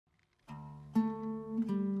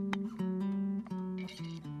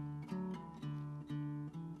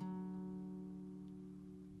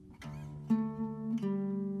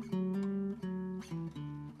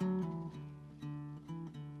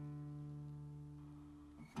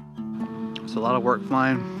It's a lot of work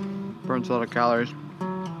flying, burns a lot of calories.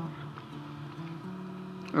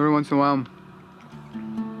 Every once in a while,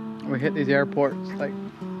 we hit these airports, like,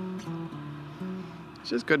 it's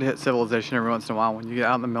just good to hit civilization every once in a while when you get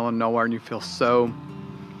out in the middle of nowhere and you feel so,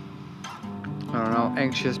 I don't know,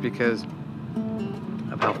 anxious because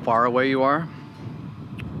of how far away you are.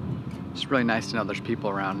 It's really nice to know there's people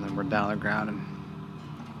around and we're down on the ground, and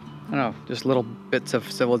I don't know, just little bits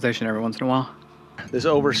of civilization every once in a while. This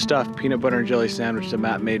overstuffed peanut butter and jelly sandwich that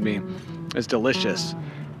Matt made me is delicious,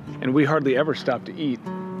 and we hardly ever stop to eat.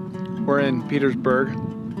 We're in Petersburg,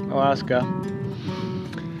 Alaska.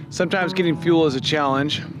 Sometimes getting fuel is a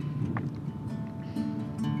challenge.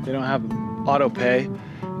 They don't have auto pay.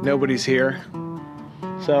 Nobody's here.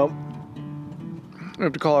 So we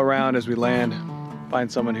have to call around as we land,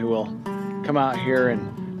 find someone who will come out here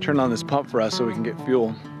and turn on this pump for us so we can get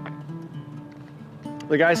fuel.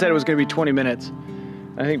 The guy said it was gonna be 20 minutes.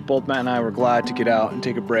 I think both Matt and I were glad to get out and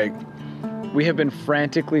take a break. We have been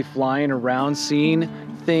frantically flying around, seeing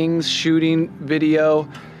things, shooting video.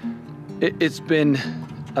 It's been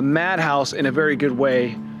a madhouse in a very good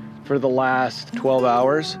way for the last 12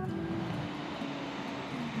 hours.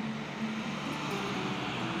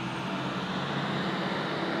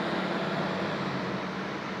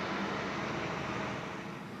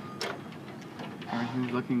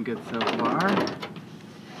 Everything's looking good so far.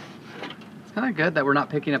 It's kind of good that we're not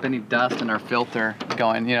picking up any dust in our filter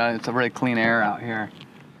going, you know, it's a really clean air out here.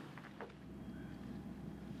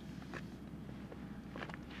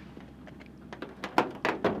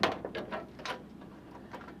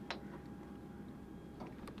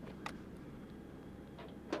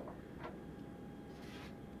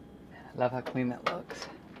 Love how clean that looks.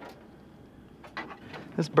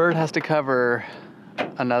 This bird has to cover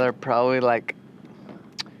another probably like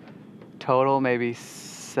total maybe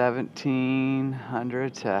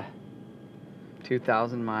 1,700 to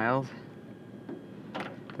 2,000 miles.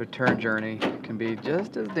 The return journey can be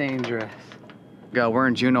just as dangerous. We're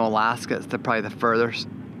in Juneau, Alaska. It's probably the furthest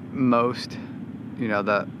most, you know,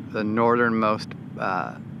 the northernmost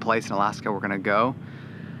place in Alaska we're gonna go.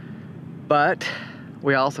 But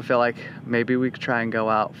we also feel like maybe we could try and go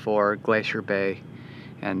out for Glacier Bay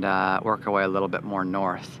and work our way a little bit more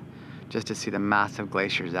north just to see the massive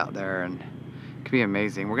glaciers out there, and it could be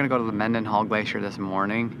amazing. We're gonna go to the Mendenhall Glacier this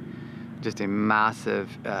morning, just a massive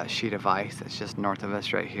sheet of ice that's just north of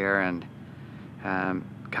us right here, and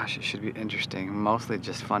gosh, it should be interesting. Mostly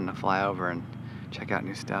just fun to fly over and check out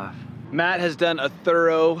new stuff. Matt has done a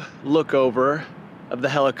thorough look over of the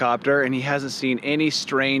helicopter, and he hasn't seen any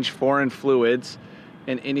strange foreign fluids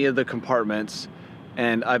in any of the compartments,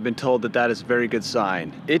 and I've been told that that is a very good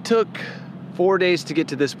sign. It took 4 days to get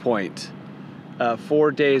to this point. 4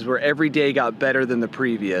 days where every day got better than the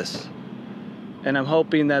previous, and I'm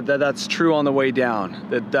hoping that that's true on the way down,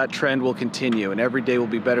 that trend will continue and every day will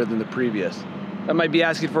be better than the previous. That might be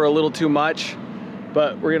asking for a little too much,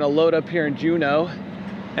 but we're gonna load up here in Juneau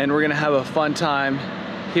and we're gonna have a fun time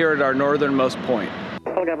here at our northernmost point.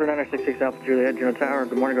 Helicopter 966 Alpha Juliet, Juneau Tower,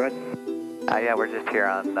 good morning, go ahead. Yeah, we're just here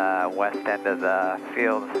on the west end of the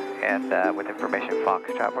field, and with information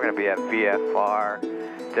Foxtrot, we're going to be at VFR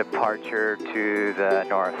departure to the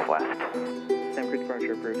northwest. Sam Creek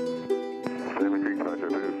departure approved. Sam Creek departure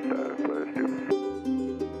approved, flight 2.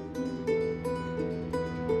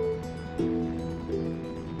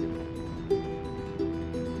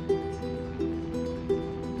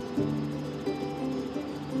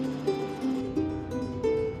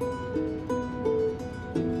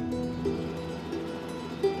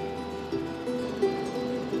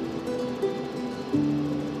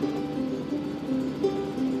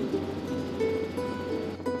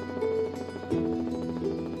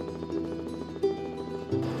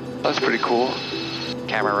 That's pretty cool.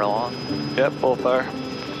 Camera roll on. Yep, full fire.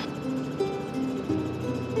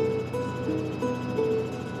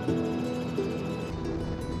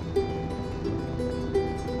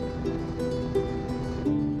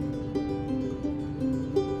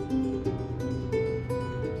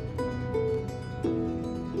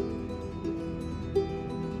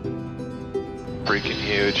 Freaking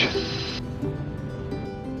huge.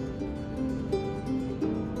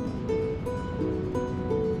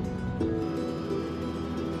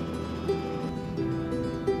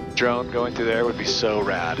 Drone going through there would be so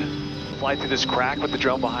rad. Fly through this crack with the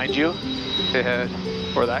drone behind you.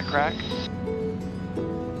 Or that crack.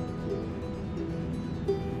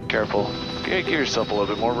 Careful. Okay, give yourself a little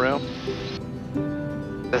bit more room.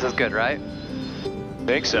 This is good, right?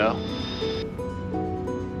 Think so.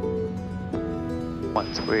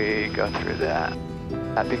 Once we go through that.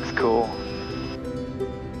 That thing's cool.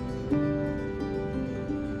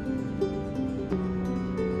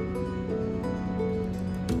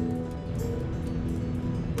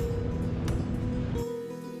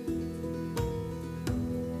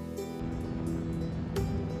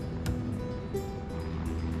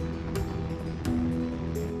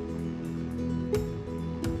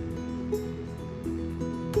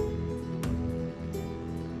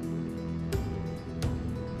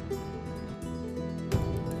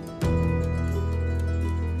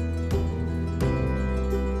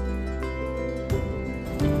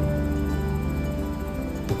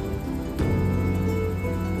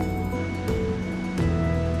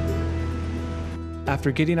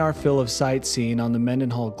 After getting our fill of sightseeing on the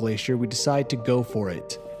Mendenhall Glacier, we decide to go for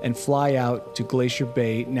it and fly out to Glacier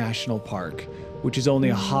Bay National Park, which is only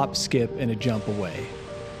a hop, skip, and a jump away.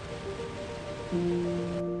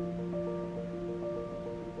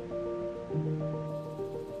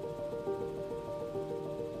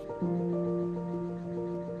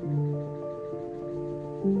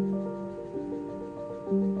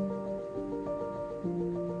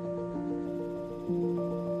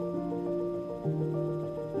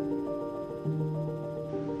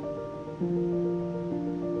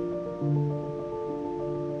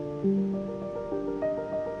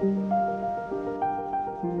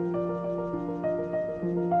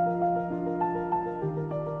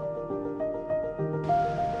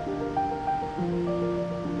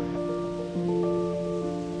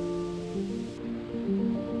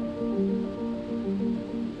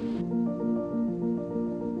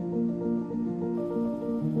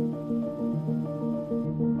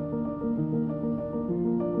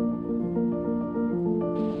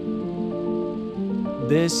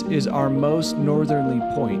 This is our most northerly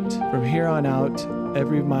point. From here on out,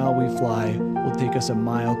 every mile we fly will take us a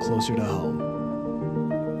mile closer to home.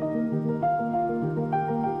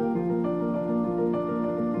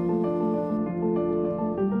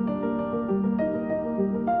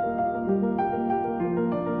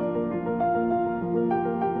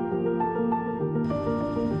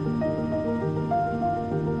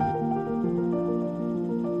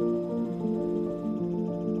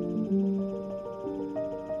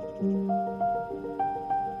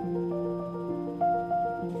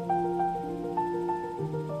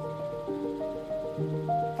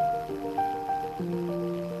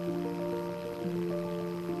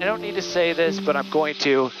 I don't need to say this, but I'm going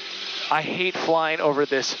to. I hate flying over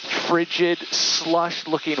this frigid,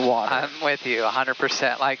 slush-looking water. I'm with you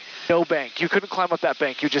 100%. Like, No bank. You couldn't climb up that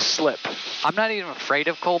bank. You just slip. I'm not even afraid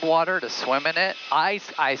of cold water to swim in it.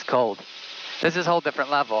 Ice cold. This is a whole different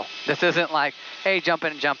level. This isn't like, hey, jump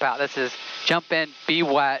in and jump out. This is jump in, be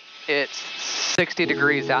wet. It's 60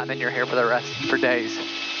 degrees out, and then you're here for days.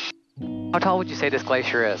 How tall would you say this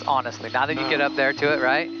glacier is, honestly? Now that you get up there to it,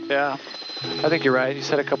 right? Yeah, I think you're right. You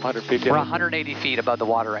said a couple hundred feet. We're 180 feet above the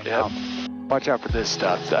water right now. Watch out for this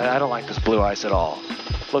stuff. I don't like this blue ice at all.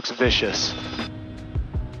 Looks vicious.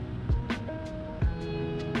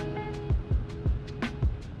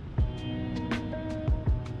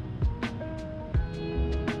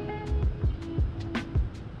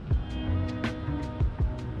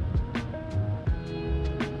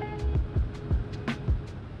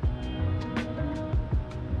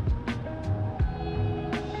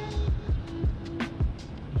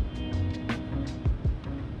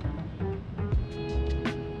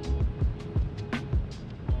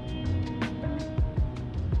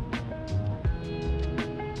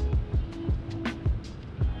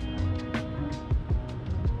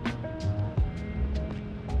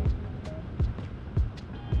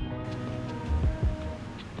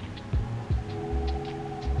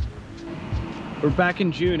 We're back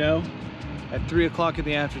in Juneau at 3 o'clock in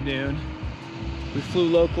the afternoon. We flew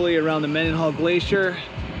locally around the Mendenhall Glacier,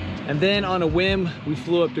 and then on a whim, we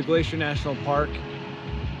flew up to Glacier National Park.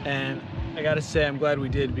 And I gotta say, I'm glad we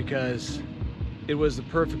did, because it was the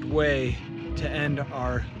perfect way to end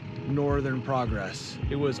our northern progress.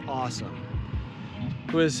 It was awesome.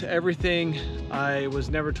 It was everything I was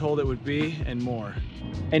never told it would be and more.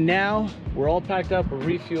 And now we're all packed up, we're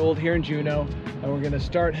refueled here in Juneau, and we're gonna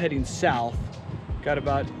start heading south. Got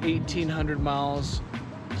about 1,800 miles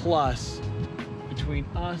plus between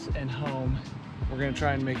us and home. We're gonna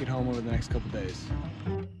try and make it home over the next couple days.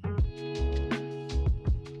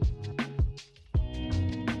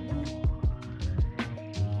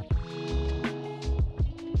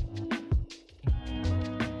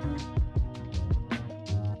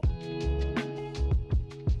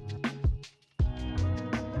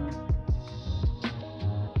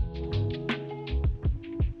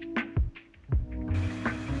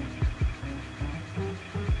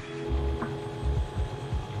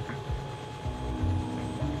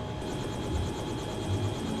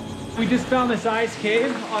 We just found this ice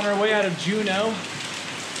cave on our way out of Juneau,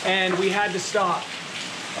 and we had to stop.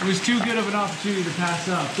 It was too good of an opportunity to pass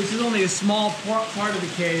up. This is only a small part of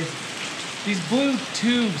the cave. These blue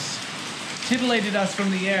tubes titillated us from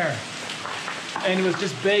the air, and it was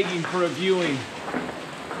just begging for a viewing.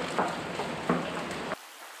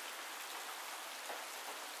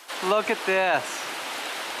 Look at this.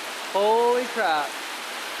 Holy crap.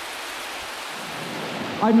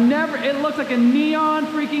 It looks like a neon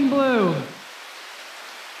freaking blue.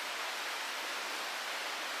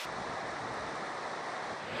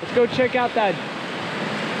 Let's go check out that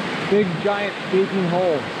Big giant gaping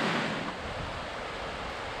holes.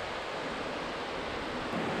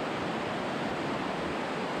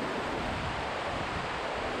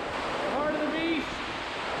 Heart of the beast.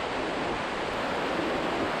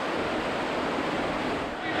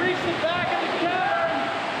 We've reached the back of the cavern.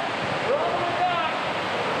 We're all the way back.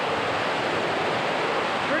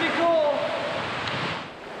 Pretty cool.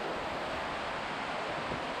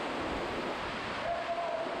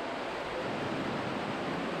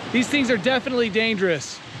 These things are definitely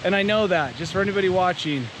dangerous, and I know that. Just for anybody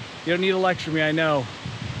watching, you don't need to lecture me, I know.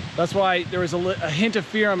 That's why there was a hint of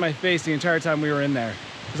fear on my face the entire time we were in there,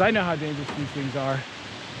 because I know how dangerous these things are.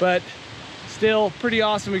 But still, pretty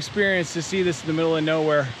awesome experience to see this in the middle of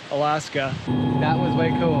nowhere, Alaska. That was way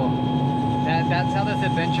cool. That's how this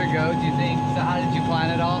adventure goes, you think? So how did you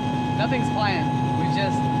plan it all? Nothing's planned. We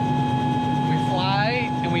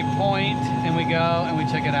fly and we point and we go and we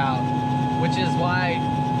check it out, which is why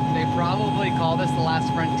they probably call this the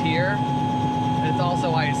last frontier. It's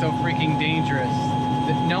also why it's so freaking dangerous.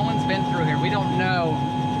 No one's been through here. We don't know.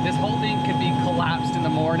 This whole thing could be collapsed in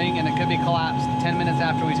the morning, and it could be collapsed 10 minutes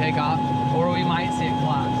after we take off, or we might see it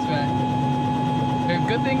collapse. But the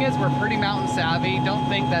good thing is we're pretty mountain savvy. Don't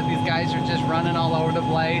think that these guys are just running all over the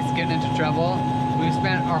place, getting into trouble. We've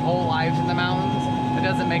spent our whole lives in the mountains. It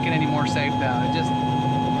doesn't make it any more safe though. It just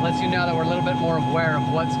lets you know that we're a little bit more aware of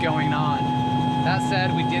what's going on. That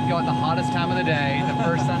said, we did go at the hottest time of the day, the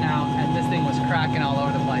first sun out, and this thing was cracking all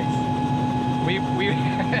over the place.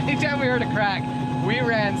 Anytime we heard a crack, we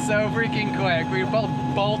ran so freaking quick. We both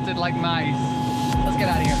bolted like mice. Let's get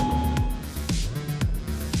out of here.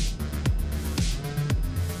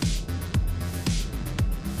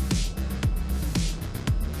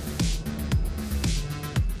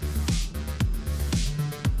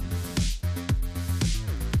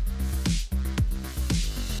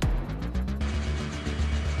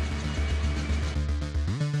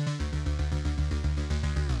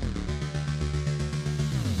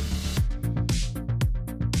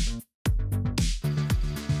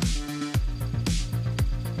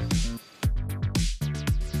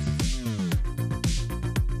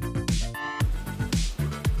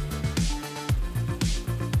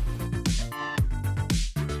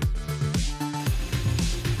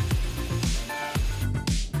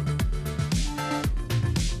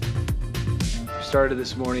 Started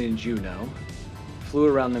this morning in Juneau, flew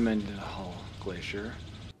around the Mendenhall Glacier,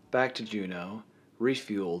 back to Juneau,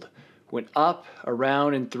 refueled, went up,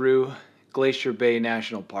 around, and through Glacier Bay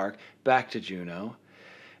National Park, back to Juneau,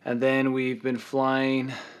 and then we've been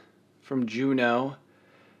flying from Juneau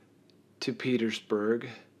to Petersburg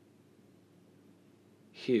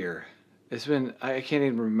here. It's been, I can't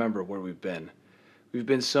even remember where we've been. We've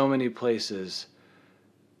been so many places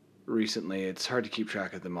recently, it's hard to keep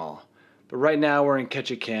track of them all. But right now we're in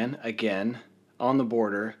Ketchikan, again, on the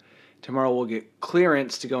border. Tomorrow we'll get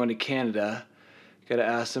clearance to go into Canada. Gotta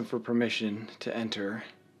ask them for permission to enter.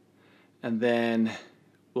 And then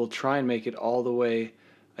we'll try and make it all the way,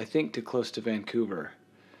 I think, to close to Vancouver,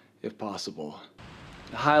 if possible.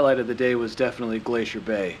 The highlight of the day was definitely Glacier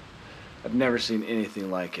Bay. I've never seen anything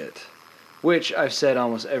like it, which I've said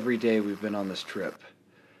almost every day we've been on this trip.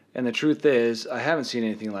 And the truth is, I haven't seen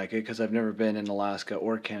anything like it because I've never been in Alaska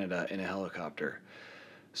or Canada in a helicopter.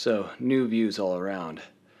 So, new views all around.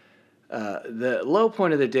 The low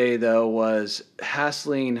point of the day, though, was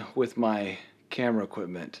hassling with my camera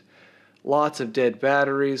equipment. Lots of dead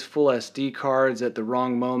batteries, full SD cards at the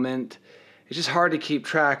wrong moment. It's just hard to keep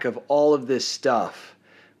track of all of this stuff.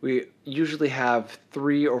 We usually have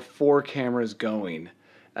 3 or 4 cameras going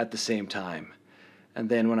at the same time. And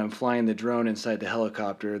then when I'm flying the drone inside the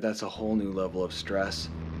helicopter, that's a whole new level of stress.